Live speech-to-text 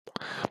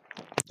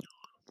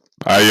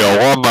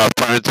One of my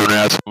friends are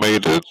asking me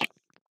to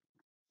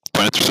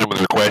answer some of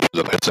their questions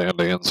that they send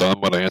in, so I'm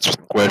going to answer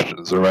some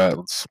questions. All right,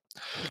 let's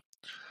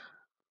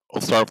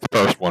start with the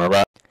first one. All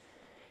right.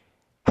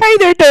 Hey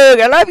there, Doug.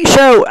 I love your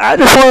show. I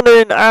was just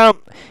wondering, how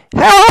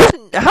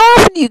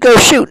often do you go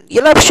shooting?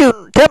 You love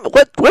shooting. Tell me,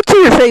 what's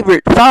your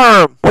favorite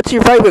firearm? What's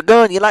your favorite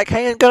gun? You like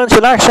handguns? You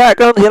like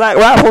shotguns? You like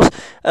rifles?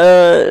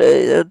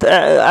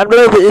 I'd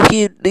love it if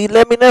you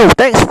let me know.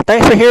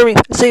 Thanks for hearing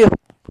me. See you.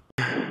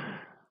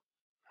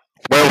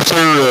 Well,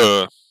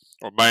 sir,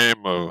 or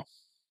ma'am,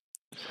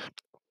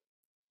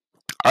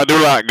 I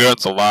do like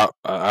guns a lot.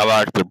 I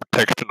like the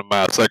protection of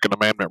my Second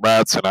Amendment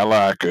rights, and I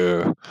like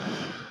to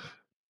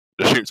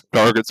shoot some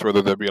targets,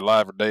 whether they be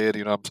alive or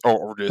dead,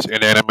 or just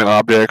inanimate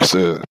objects.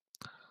 And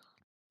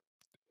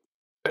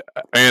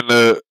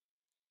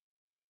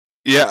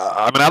yeah,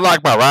 I mean, I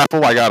like my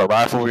rifle. I got a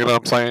rifle. You know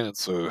what I'm saying?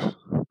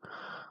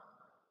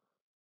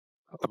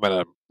 I mean,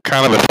 I'm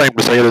kind of ashamed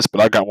to say this,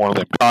 but I got one of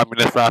them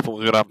communist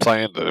rifles. You know what I'm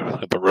saying?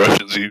 That the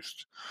Russians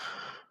used.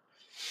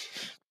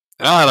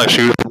 And I like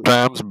shoot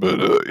sometimes,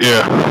 but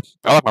yeah,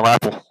 I like my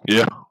rifle.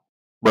 Yeah,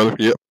 brother.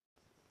 Yep.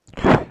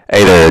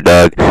 Hey there,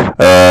 Doug.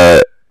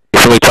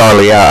 It's me,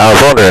 Charlie. I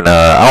was wondering.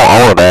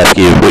 I wanted to ask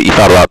you what you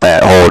thought about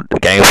that whole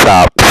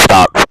GameStop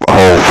stock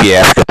whole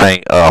fiasco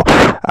thing.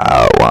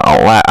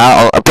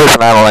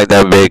 Personally, I don't like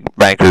that big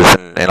bankers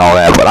and all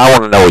that, but I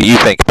want to know what you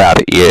think about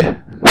it. Yeah.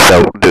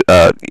 So,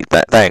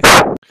 thanks.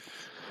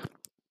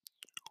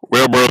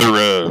 Well,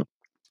 brother,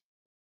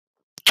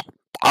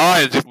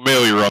 I ain't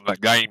familiar on that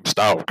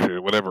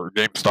GameStop, whatever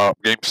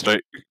GameStick.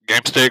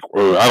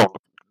 I don't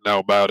know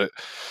about it.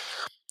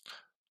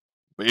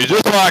 But you're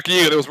just like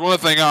you. There was one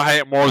thing I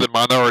hate more than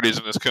minorities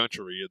in this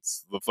country.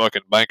 It's the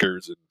fucking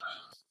bankers and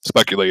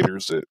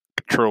speculators that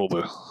control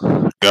the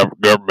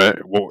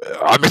government. Well,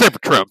 I mean, except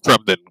for Trump.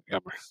 Trump didn't.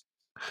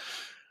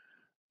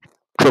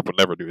 Trump would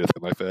never do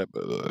anything like that.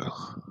 But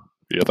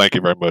yeah, thank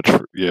you very much.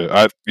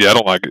 I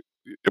don't like it.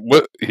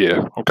 What?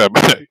 Yeah. Okay.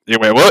 You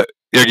mean what?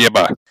 Yeah. Yeah.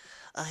 Bye.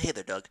 Hey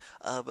there, Doug.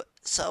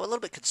 So I'm a little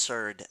bit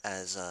concerned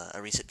as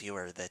a recent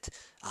viewer that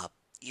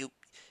you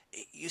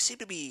you seem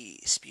to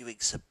be spewing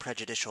some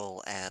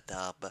prejudicial and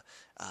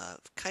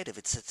kind of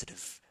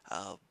insensitive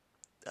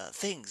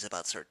things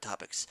about certain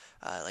topics,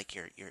 like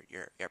your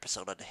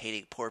episode on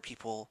hating poor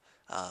people,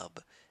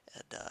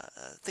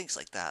 things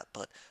like that.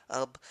 But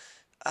um,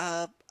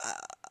 I'm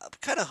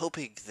kind of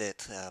hoping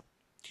that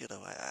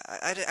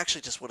I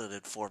actually just wanted to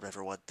inform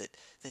everyone that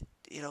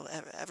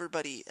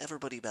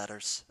everybody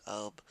matters.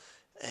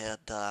 And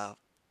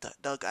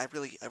Doug, I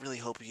really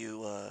hope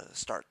you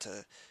start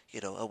to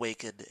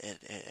awaken and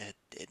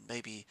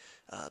maybe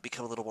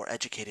become a little more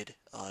educated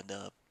on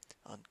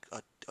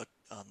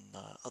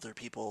other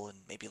people and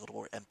maybe a little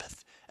more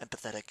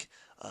empathetic.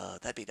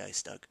 That'd be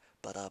nice, Doug.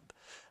 But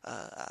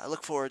I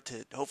look forward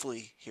to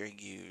hopefully hearing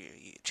you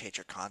change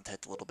your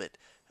content a little bit.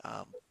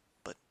 Um,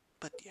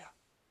 but yeah,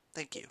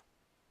 thank you.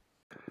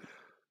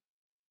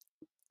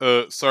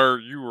 Sir,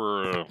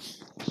 you're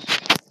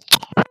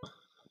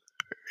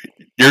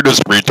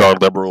just a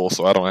retard liberal,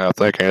 so I don't have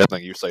to take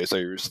anything you say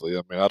seriously.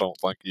 I mean, I don't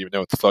think you even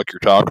know what the fuck you're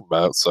talking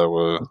about.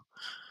 So,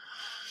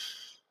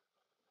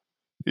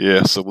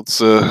 yeah. So let's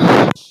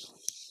God,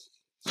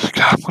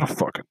 what a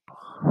fucking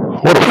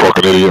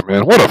idiot,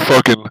 man. What a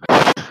fucking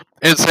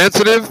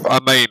insensitive. I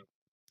mean,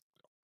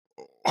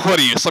 what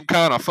are you, some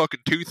kind of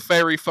fucking tooth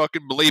fairy?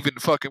 Fucking believing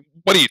fucking.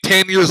 What are you,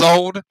 10 years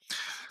old?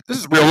 This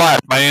is real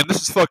life, man.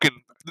 This is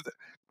fucking.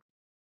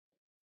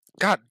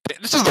 God,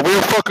 this is the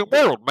real fucking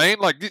world, man.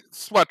 Like this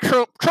is what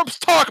Trump's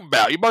talking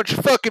about. You bunch of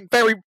fucking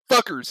fairy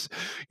fuckers.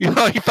 You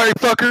know, you fairy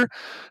fucker.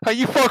 How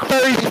you fuck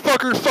fairy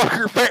fairy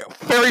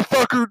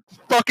fucker,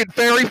 fucking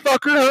fairy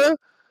fucker, huh?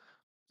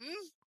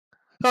 Hmm?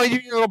 How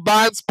you know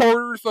Biden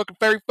supporters, fucking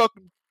fairy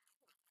fucking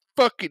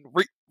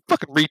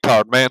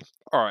retard, man.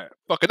 All right,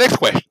 fucking next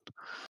question.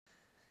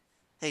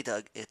 Hey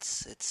Doug,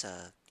 it's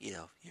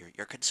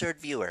your concerned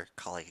viewer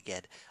calling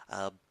again.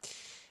 Um,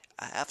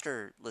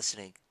 After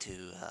listening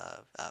to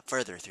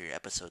further through your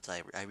episodes,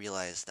 I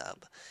realized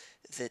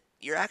that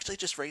you're actually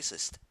just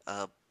racist.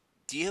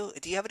 Do you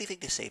have anything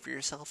to say for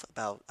yourself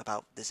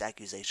about this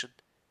accusation?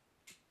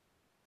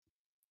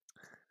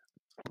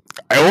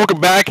 Hey, welcome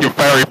back, you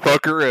fairy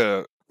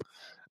fucker.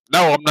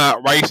 No, I'm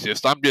not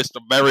racist. I'm just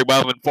a very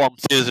well informed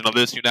citizen of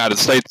this United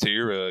States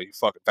here, you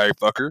fucking fairy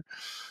fucker.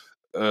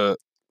 Uh,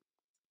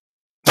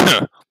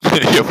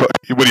 what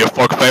are you,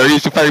 fuck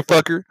fairies, you fairy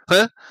fucker?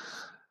 Huh?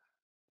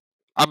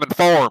 I'm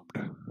informed.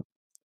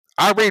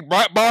 I read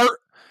Breitbart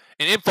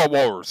and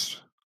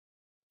Infowars.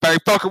 Fairy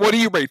fucker, what do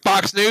you read?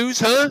 Fox News,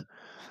 huh?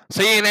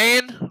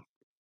 CNN?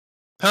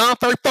 Huh,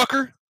 fairy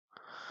fucker?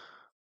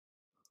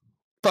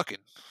 Fucking.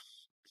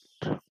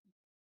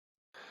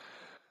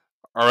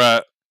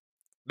 Alright.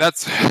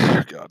 That's.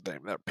 God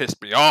damn, that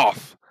pissed me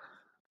off.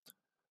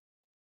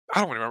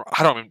 I don't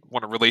even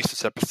want to release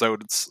this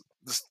episode.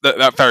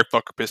 That fairy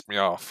fucker pissed me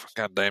off.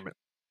 God damn it.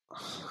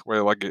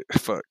 Well, I get.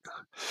 Fuck.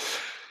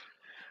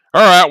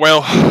 Alright,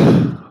 well.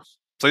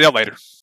 See y'all later.